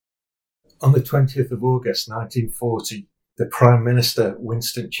On the 20th of August 1940, the Prime Minister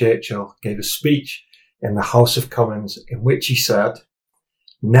Winston Churchill gave a speech in the House of Commons in which he said,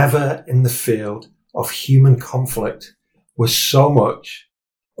 "Never in the field of human conflict was so much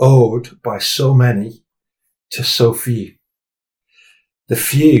owed by so many to so few." The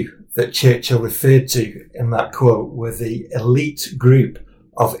few that Churchill referred to in that quote were the elite group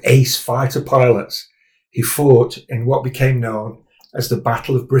of ace fighter pilots who fought in what became known as the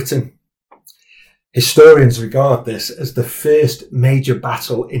Battle of Britain. Historians regard this as the first major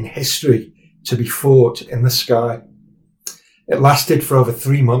battle in history to be fought in the sky. It lasted for over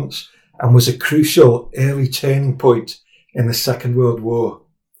 3 months and was a crucial early turning point in the Second World War.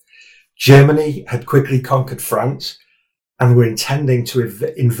 Germany had quickly conquered France and were intending to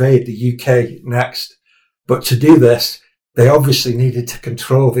invade the UK next. But to do this, they obviously needed to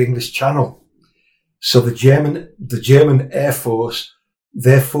control the English Channel. So the German Air Force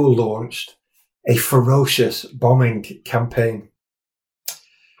therefore launched a ferocious bombing campaign.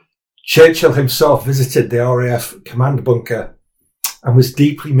 Churchill himself visited the RAF command bunker and was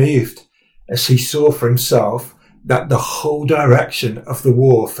deeply moved as he saw for himself that the whole direction of the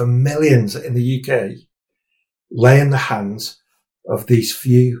war for millions in the UK lay in the hands of these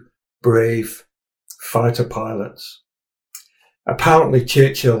few brave fighter pilots. Apparently,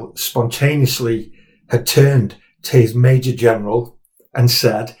 Churchill spontaneously had turned to his Major General and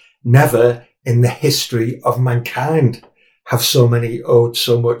said, "Never in the history of mankind have so many owed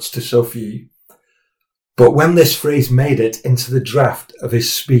so much to so few." But when this phrase made it into the draft of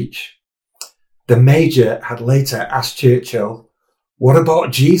his speech, the Major had later asked Churchill, "What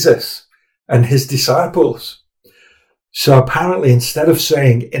about Jesus and his disciples?" So apparently, instead of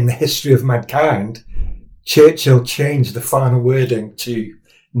saying "in the history of mankind," Churchill changed the final wording to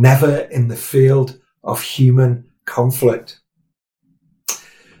 "never in the field of human conflict."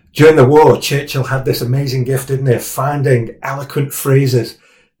 During the war, Churchill had this amazing gift, didn't he, of finding eloquent phrases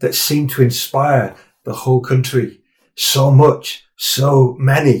that seemed to inspire the whole country. So much, so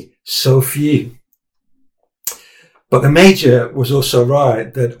many, so few. But the Major was also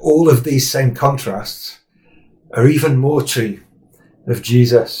right that all of these same contrasts are even more true of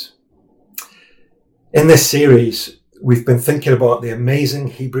Jesus. In this series, we've been thinking about the amazing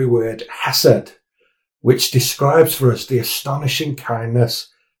Hebrew word Hesed, which describes for us the astonishing kindness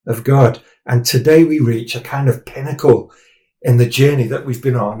of God. And today we reach a kind of pinnacle in the journey that we've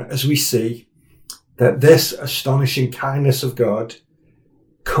been on as we see that this astonishing kindness of God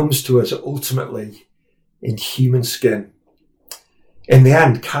comes to us ultimately in human skin. In the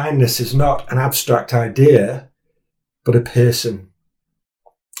end, kindness is not an abstract idea, but a person.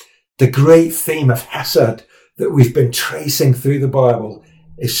 The great theme of Hesed that we've been tracing through the Bible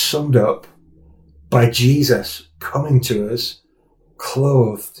is summed up by Jesus coming to us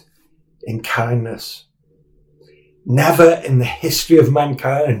clothed in kindness. Never in the history of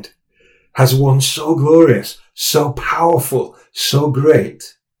mankind has one so glorious, so powerful, so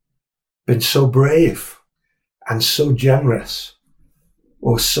great been so brave and so generous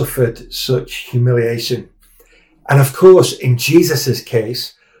or suffered such humiliation. And of course, in Jesus's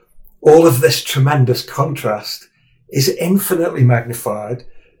case, all of this tremendous contrast is infinitely magnified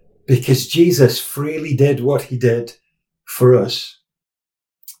because Jesus freely did what he did for us,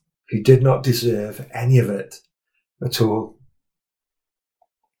 who did not deserve any of it at all.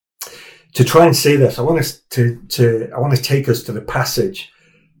 To try and see this, I want to take us to the passage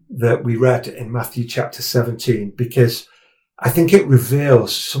that we read in Matthew chapter 17, because I think it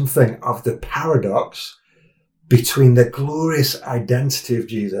reveals something of the paradox between the glorious identity of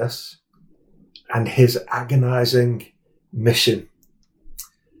Jesus and his agonizing mission.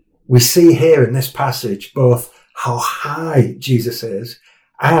 We see here in this passage both how high Jesus is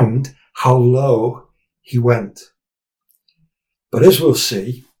and how low he went. But as we'll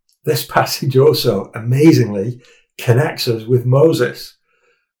see, this passage also amazingly connects us with Moses,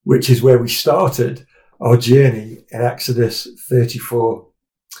 which is where we started our journey in Exodus 34.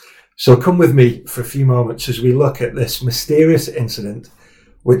 So come with me for a few moments as we look at this mysterious incident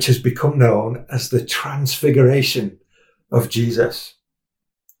which has become known as the Transfiguration of Jesus.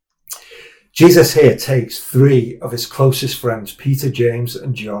 Jesus here takes 3 of his closest friends, Peter, James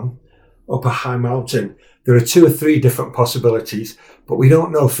and John, up a high mountain. There are 2 or 3 different possibilities, but we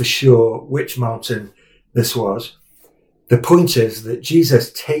don't know for sure which mountain this was. The point is that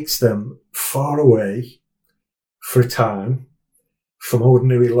Jesus takes them far away for a time from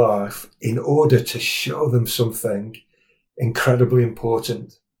ordinary life in order to show them something incredibly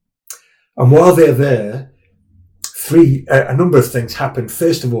important. And while they're there, a number of things happen.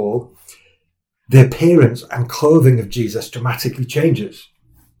 First of all, the appearance and clothing of Jesus dramatically changes.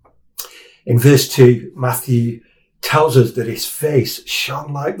 In verse 2, Matthew tells us that his face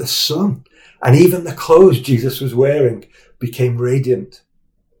shone like the sun, and even the clothes Jesus was wearing became radiant.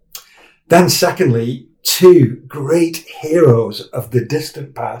 Then secondly, two great heroes of the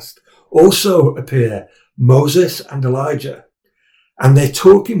distant past also appear, Moses and Elijah, and they're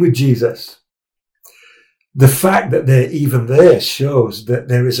talking with Jesus. The fact that they're even there shows that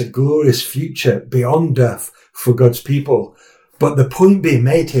there is a glorious future beyond death for God's people. But the point being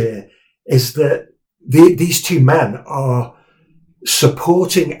made here is that these two men are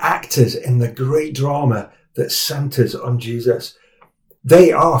supporting actors in the great drama that centers on Jesus.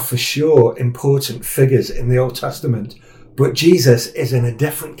 They are for sure important figures in the Old Testament, but Jesus is in a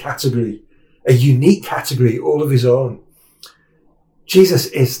different category, a unique category all of his own. Jesus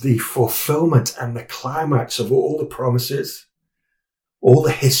is the fulfillment and the climax of all the promises, all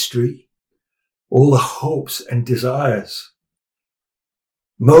the history, all the hopes and desires.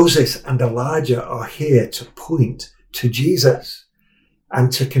 Moses and Elijah are here to point to Jesus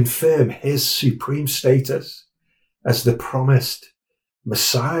and to confirm his supreme status as the promised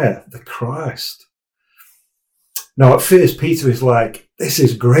Messiah, the Christ. Now, at first, Peter is like, "This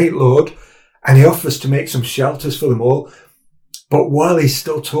is great, Lord," and he offers to make some shelters for them all. But while he's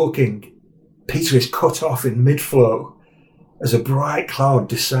still talking, Peter is cut off in mid-flow as a bright cloud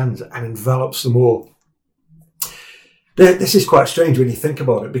descends and envelops them all. This is quite strange when you think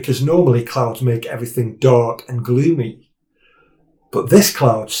about it, because normally clouds make everything dark and gloomy. But this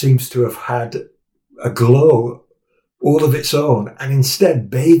cloud seems to have had a glow all of its own and instead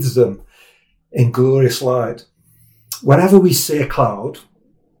bathes them in glorious light. Whenever we see a cloud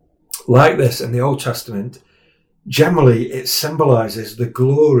like this in the Old Testament, generally it symbolizes the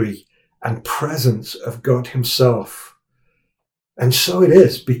glory and presence of God himself. And so it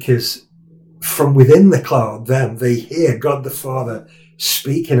is, because from within the cloud, then they hear God the Father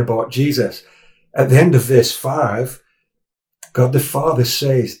speaking about Jesus. At the end of verse 5, God the Father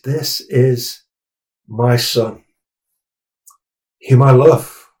says, "This is my Son, whom I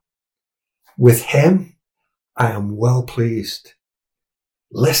love. With him I am well pleased.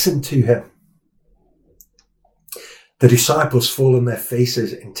 Listen to him." The disciples fall on their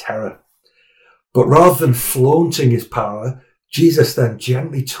faces in terror. But rather than flaunting his power, Jesus then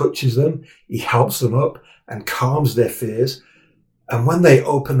gently touches them, he helps them up and calms their fears. And when they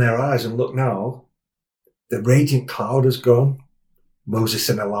open their eyes and look now, the radiant cloud has gone, Moses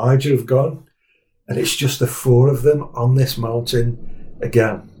and Elijah have gone, and it's just the four of them on this mountain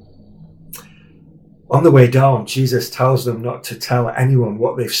again. On the way down, Jesus tells them not to tell anyone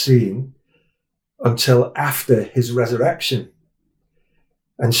what they've seen until after his resurrection.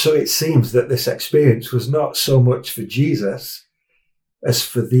 And so it seems that this experience was not so much for Jesus as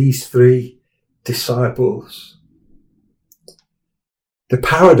for these three disciples. The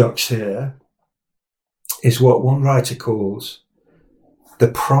paradox here is what one writer calls the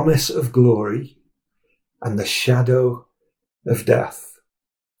promise of glory and the shadow of death.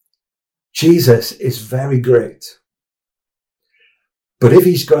 Jesus is very great, but if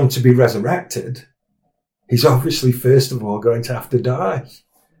he's going to be resurrected, he's obviously first of all going to have to die.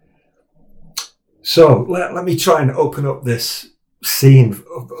 So let me try and open up this scene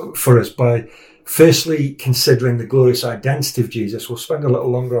for us by firstly considering the glorious identity of Jesus. We'll spend a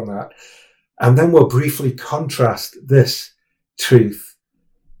little longer on that. And then we'll briefly contrast this truth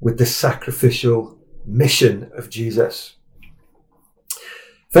with the sacrificial mission of Jesus.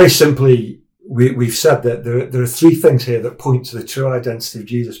 Very simply, we've said that there are three things here that point to the true identity of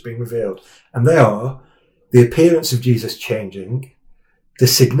Jesus being revealed. And they are the appearance of Jesus changing, the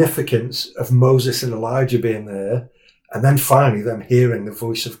significance of Moses and Elijah being there, and then finally them hearing the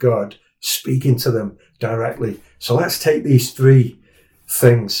voice of God speaking to them directly. So let's take these three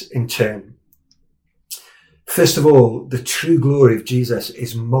things in turn. First of all, the true glory of Jesus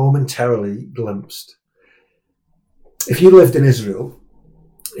is momentarily glimpsed. If you lived in Israel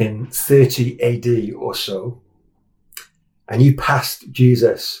in 30 AD or so, and you passed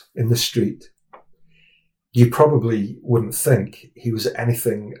Jesus in the street, you probably wouldn't think he was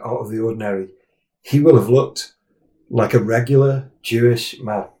anything out of the ordinary. He will have looked like a regular Jewish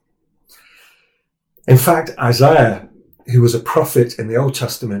man. In fact, Isaiah, who was a prophet in the Old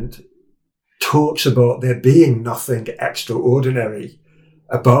Testament, talks about there being nothing extraordinary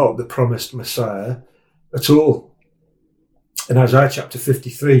about the promised Messiah at all. In Isaiah chapter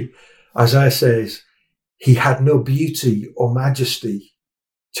 53, Isaiah says, "He had no beauty or majesty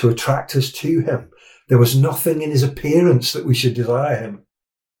to attract us to him. There was nothing in his appearance that we should desire him."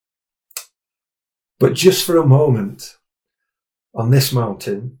 But just for a moment, on this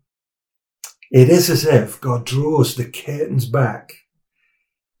mountain, it is as if God draws the curtains back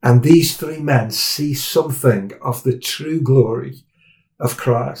And these three men see something of the true glory of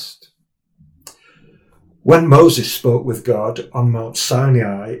Christ. When Moses spoke with God on Mount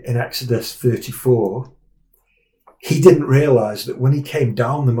Sinai in Exodus 34, he didn't realize that when he came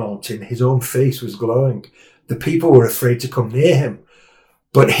down the mountain, his own face was glowing. The people were afraid to come near him.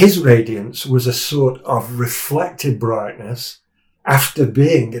 But his radiance was a sort of reflected brightness after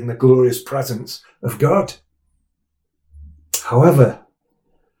being in the glorious presence of God. However,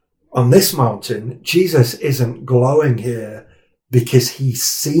 on this mountain, Jesus isn't glowing here because he's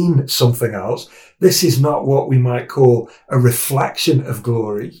seen something else. This is not what we might call a reflection of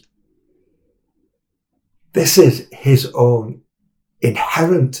glory. This is his own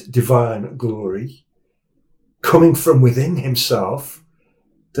inherent divine glory coming from within himself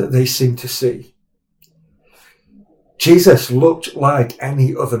that they seem to see. Jesus looked like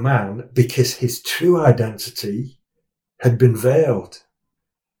any other man because his true identity had been veiled.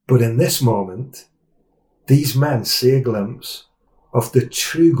 But in this moment, these men see a glimpse of the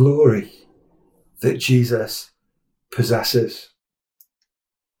true glory that Jesus possesses.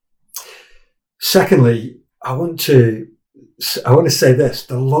 Secondly, I want to say this.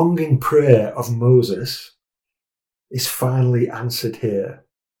 The longing prayer of Moses is finally answered here.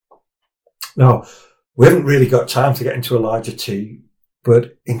 Now, we haven't really got time to get into Elijah 2,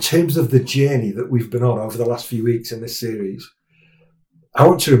 but in terms of the journey that we've been on over the last few weeks in this series, I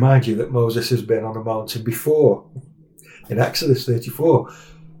want to remind you that Moses has been on a mountain before, in Exodus 34.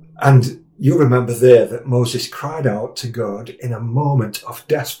 And you'll remember there that Moses cried out to God in a moment of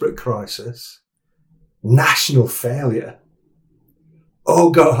desperate crisis, national failure. Oh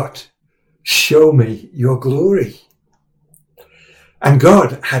God, show me your glory. And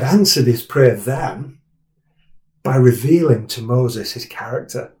God had answered his prayer then by revealing to Moses his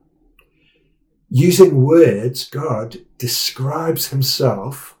character. Using words, God describes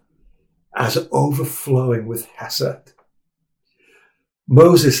himself as overflowing with Hesed.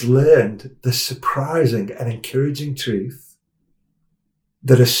 Moses learned the surprising and encouraging truth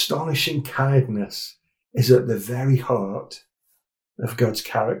that astonishing kindness is at the very heart of God's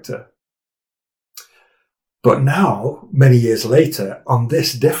character. But now, many years later, on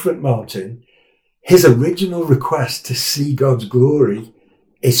this different mountain, his original request to see God's glory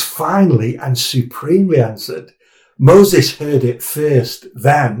is finally and supremely answered. Moses heard it first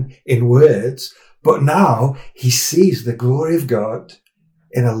then in words, but now he sees the glory of God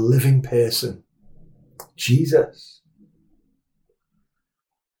in a living person, Jesus.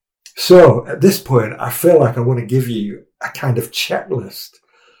 So at this point, I feel like I want to give you a kind of checklist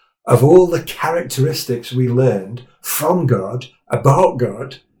of all the characteristics we learned from God, about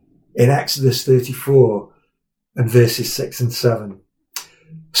God, in Exodus 34 and verses 6 and 7.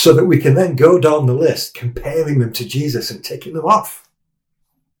 So that we can then go down the list, comparing them to Jesus and ticking them off.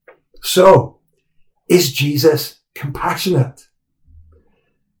 So, is Jesus compassionate?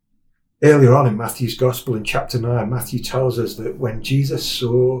 Earlier on in Matthew's Gospel in chapter 9, Matthew tells us that when Jesus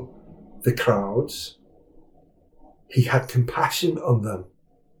saw the crowds, he had compassion on them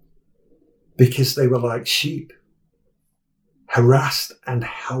because they were like sheep, harassed and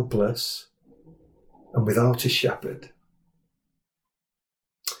helpless and without a shepherd.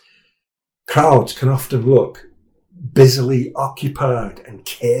 Crowds can often look busily occupied and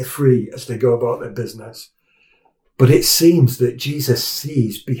carefree as they go about their business. But it seems that Jesus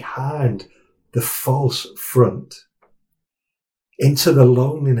sees behind the false front into the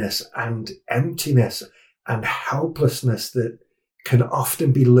loneliness and emptiness and helplessness that can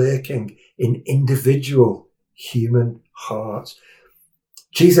often be lurking in individual human hearts.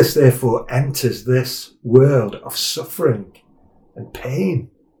 Jesus therefore enters this world of suffering and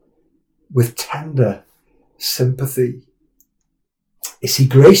pain with tender sympathy. Is he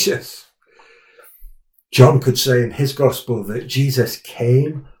gracious? John could say in his gospel that Jesus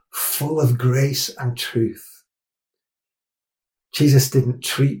came full of grace and truth. Jesus didn't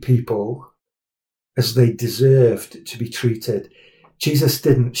treat people as they deserved to be treated. Jesus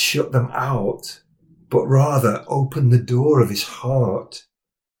didn't shut them out, but rather opened the door of his heart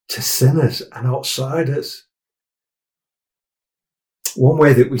to sinners and outsiders. One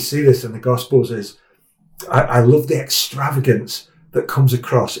way that we see this in the Gospels is, I love the extravagance that comes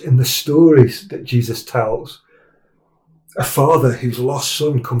across in the stories that Jesus tells. A father whose lost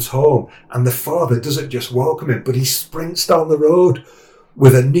son comes home, and the father doesn't just welcome him, but he sprints down the road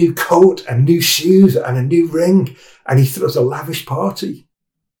with a new coat and new shoes and a new ring, and he throws a lavish party.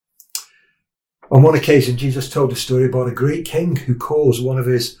 On one occasion, Jesus told a story about a great king who calls one of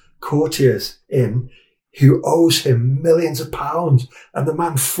his courtiers in, who owes him millions of pounds, and the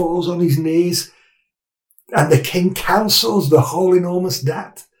man falls on his knees, and the king cancels the whole enormous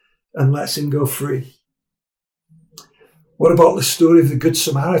debt and lets him go free? What about the story of the Good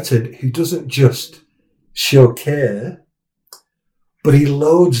Samaritan who doesn't just show care, but he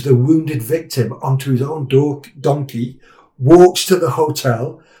loads the wounded victim onto his own donkey, walks to the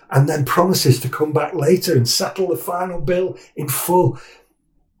hotel, and then promises to come back later and settle the final bill in full?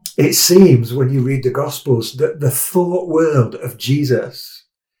 It seems when you read the Gospels that the thought world of Jesus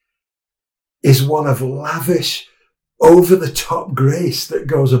is one of lavish, over-the-top grace that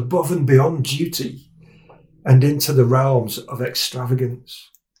goes above and beyond duty and into the realms of extravagance.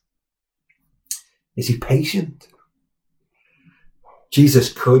 Is he patient?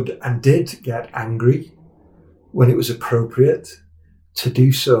 Jesus could and did get angry when it was appropriate to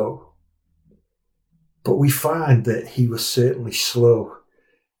do so. But we find that he was certainly slow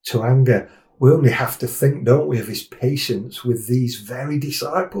to anger. We only have to think, don't we, of his patience with these very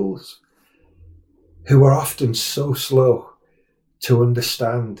disciples who were often so slow to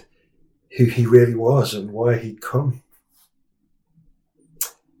understand who he really was and why he'd come.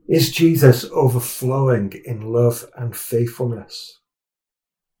 Is Jesus overflowing in love and faithfulness?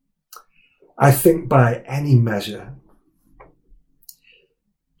 I think by any measure,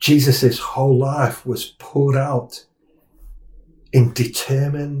 Jesus' whole life was poured out in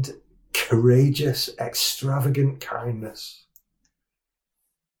determined, courageous, extravagant kindness.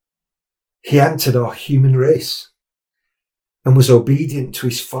 He entered our human race and was obedient to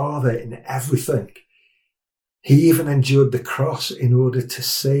his Father in everything. He even endured the cross in order to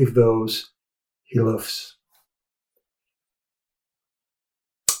save those he loves.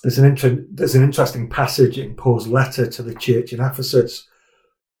 There's an interesting passage in Paul's letter to the church in Ephesus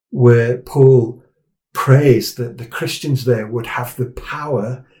where Paul prays that the Christians there would have the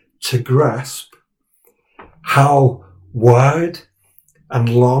power to grasp how wide and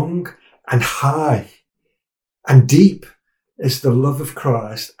long and high and deep is the love of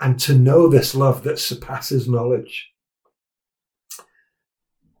Christ, and to know this love that surpasses knowledge.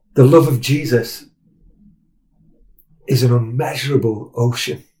 The love of Jesus is an unmeasurable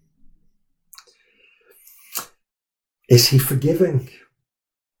ocean. Is he forgiving?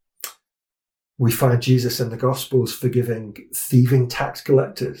 We find Jesus in the Gospels forgiving thieving tax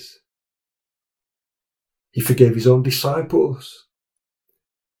collectors. He forgave his own disciples.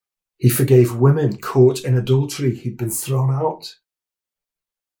 He forgave women caught in adultery who'd been thrown out.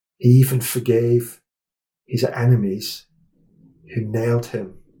 He even forgave his enemies who nailed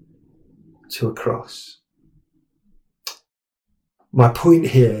him to a cross. My point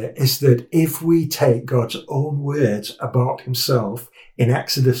here is that if we take God's own words about himself in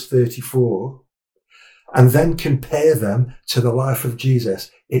Exodus 34 and then compare them to the life of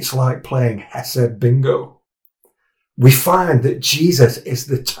Jesus, it's like playing Hesed bingo. We find that Jesus is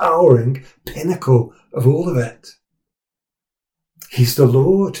the towering pinnacle of all of it. He's the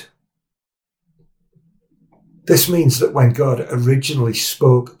Lord. This means that when God originally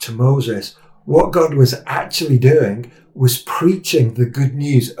spoke to Moses, what God was actually doing was preaching the good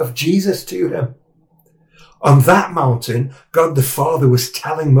news of Jesus to him. On that mountain, God the Father was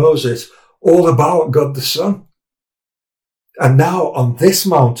telling Moses all about God the Son. And now on this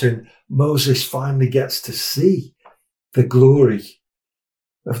mountain, Moses finally gets to see the glory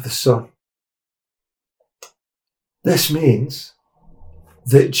of the Son. This means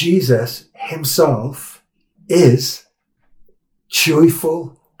that Jesus himself is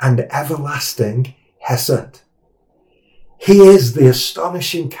joyful and everlasting Hesed. He is the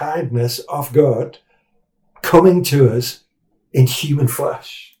astonishing kindness of God coming to us in human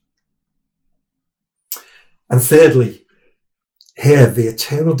flesh. And thirdly, here the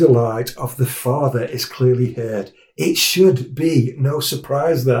eternal delight of the Father is clearly heard. It should be no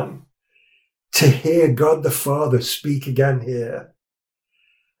surprise then to hear God the Father speak again here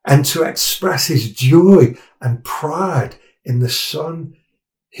and to express his joy and pride in the Son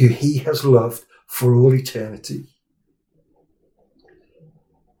who he has loved for all eternity.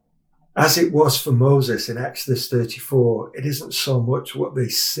 As it was for Moses in Exodus 34, it isn't so much what they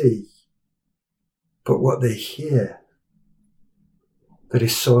see, but what they hear that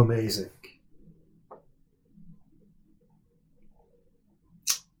is so amazing.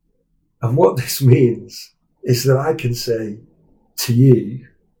 And what this means is that I can say to you,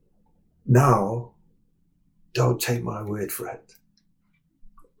 now, don't take my word for it.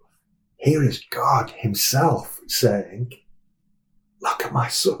 Here is God himself saying, look at my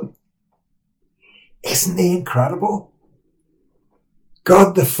Son. Isn't he incredible?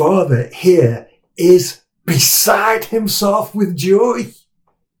 God the Father here is beside himself with joy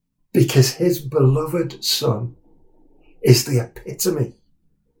because his beloved Son is the epitome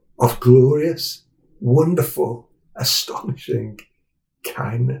of glorious, wonderful, astonishing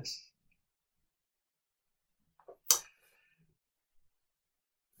kindness.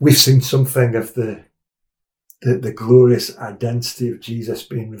 We've seen something of the glorious identity of Jesus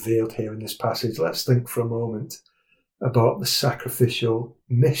being revealed here in this passage. Let's think for a moment about the sacrificial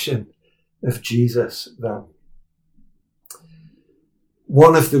mission of Jesus then.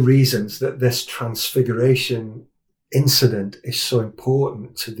 One of the reasons that this transfiguration incident is so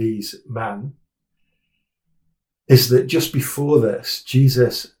important to these men is that just before this,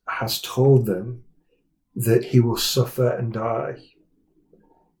 Jesus has told them that he will suffer and die.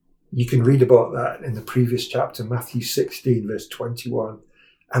 You can read about that in the previous chapter, Matthew 16, verse 21.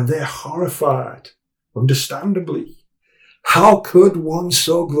 And they're horrified, understandably. How could one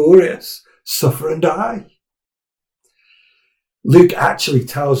so glorious suffer and die? Luke actually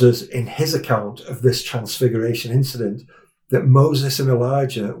tells us in his account of this transfiguration incident that Moses and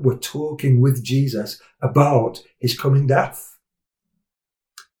Elijah were talking with Jesus about his coming death.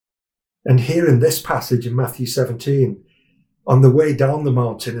 And here in this passage in Matthew 17, on the way down the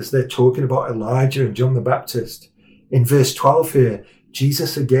mountain, as they're talking about Elijah and John the Baptist, in verse 12 here,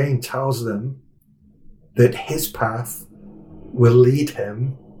 Jesus again tells them that his path will lead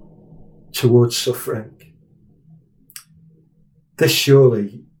him towards suffering. This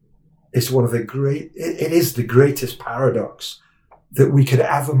surely is it is the greatest paradox that we could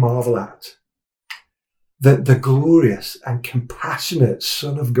ever marvel at. That the glorious and compassionate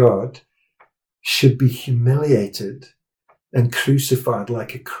Son of God should be humiliated and crucified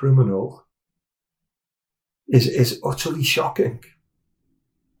like a criminal is utterly shocking.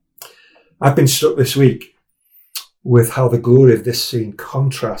 I've been struck this week with how the glory of this scene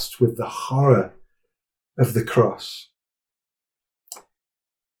contrasts with the horror of the cross.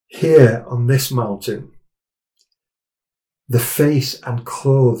 Here on this mountain, the face and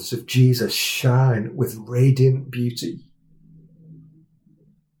clothes of Jesus shine with radiant beauty.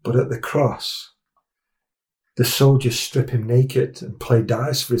 But at the cross, the soldiers strip him naked and play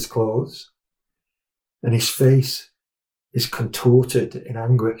dice for his clothes, and his face is contorted in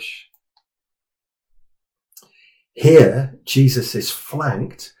anguish. Here, Jesus is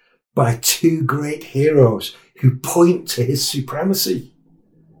flanked by two great heroes who point to his supremacy.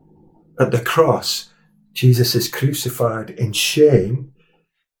 At the cross, Jesus is crucified in shame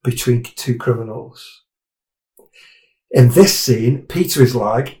between two criminals. In this scene, Peter is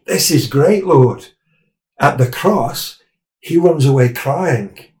like, "This is great, Lord." At the cross, he runs away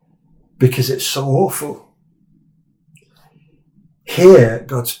crying because it's so awful. Here,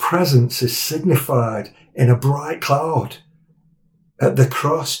 God's presence is signified in a bright cloud. At the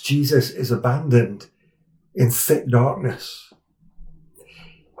cross, Jesus is abandoned in thick darkness.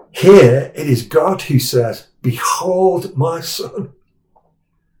 Here, it is God who says, "Behold my son."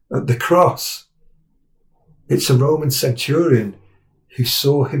 At the cross, it's a Roman centurion who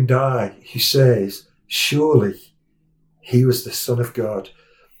saw him die, who says, "Surely he was the Son of God."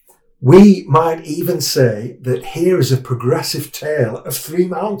 We might even say that here is a progressive tale of three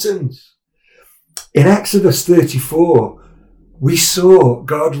mountains. In Exodus 34, we saw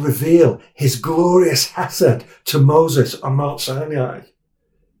God reveal his glorious Hesed to Moses on Mount Sinai.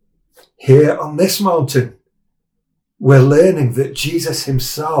 Here on this mountain, we're learning that Jesus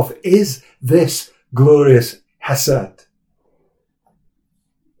himself is this glorious Hesed.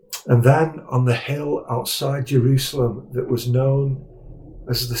 And then on the hill outside Jerusalem that was known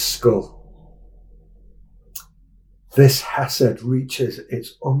as the Skull, this Hesed reaches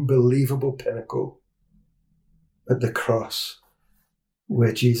its unbelievable pinnacle at the cross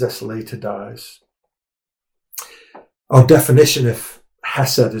where Jesus later dies. Our definition of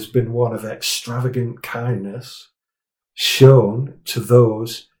Hesed has been one of extravagant kindness shown to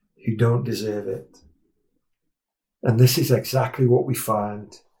those who don't deserve it. And this is exactly what we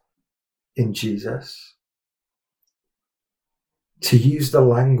find in Jesus. To use the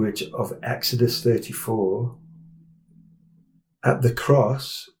language of Exodus 34, at the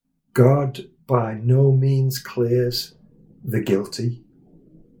cross, God by no means clears the guilty,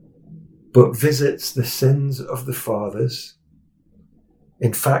 but visits the sins of the fathers,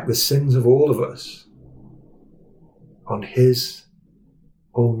 in fact, the sins of all of us, on his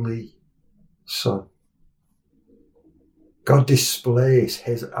only Son. God displays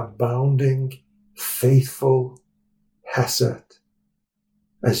his abounding, faithful Hesed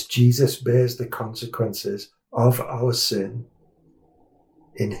as Jesus bears the consequences of our sin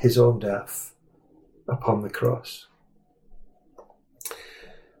in his own death upon the cross.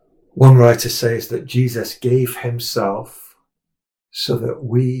 One writer says that Jesus gave himself so that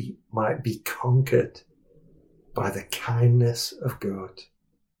we might be conquered by the kindness of God.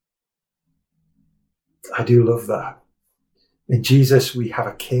 I do love that. In Jesus, we have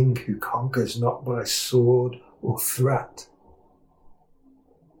a king who conquers not by sword or threat,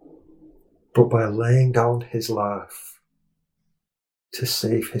 but by laying down his life to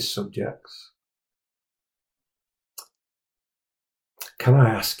save his subjects. Can I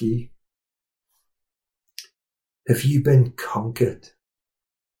ask you, have you been conquered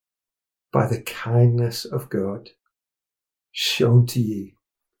by the kindness of God shown to you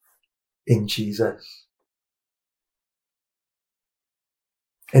in Jesus?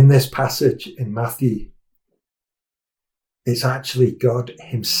 In this passage in Matthew, it's actually God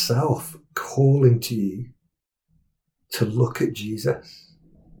himself calling to you to look at Jesus.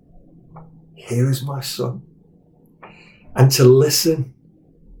 Here is my son. And to listen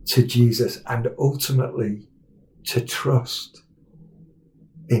to Jesus and ultimately to trust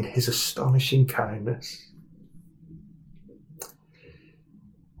in his astonishing kindness.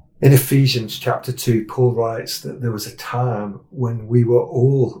 In Ephesians chapter 2, Paul writes that there was a time when we were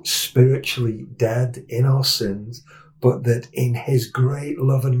all spiritually dead in our sins, but that in his great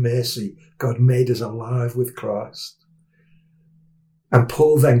love and mercy, God made us alive with Christ. And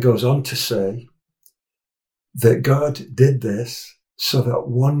Paul then goes on to say that God did this so that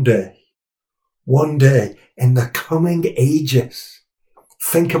one day in the coming ages,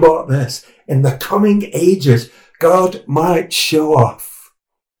 think about this, in the coming ages, God might show off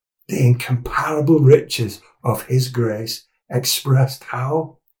the incomparable riches of his grace, expressed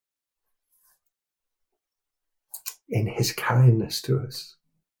how? In his kindness to us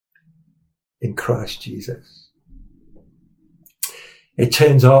in Christ Jesus. It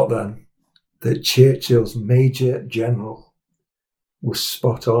turns out then that Churchill's Major General was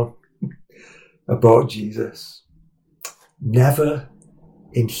spot on about Jesus. Never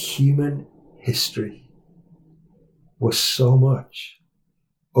in human history was so much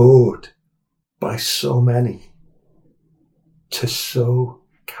owed by so many to so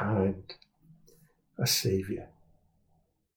kind a Saviour.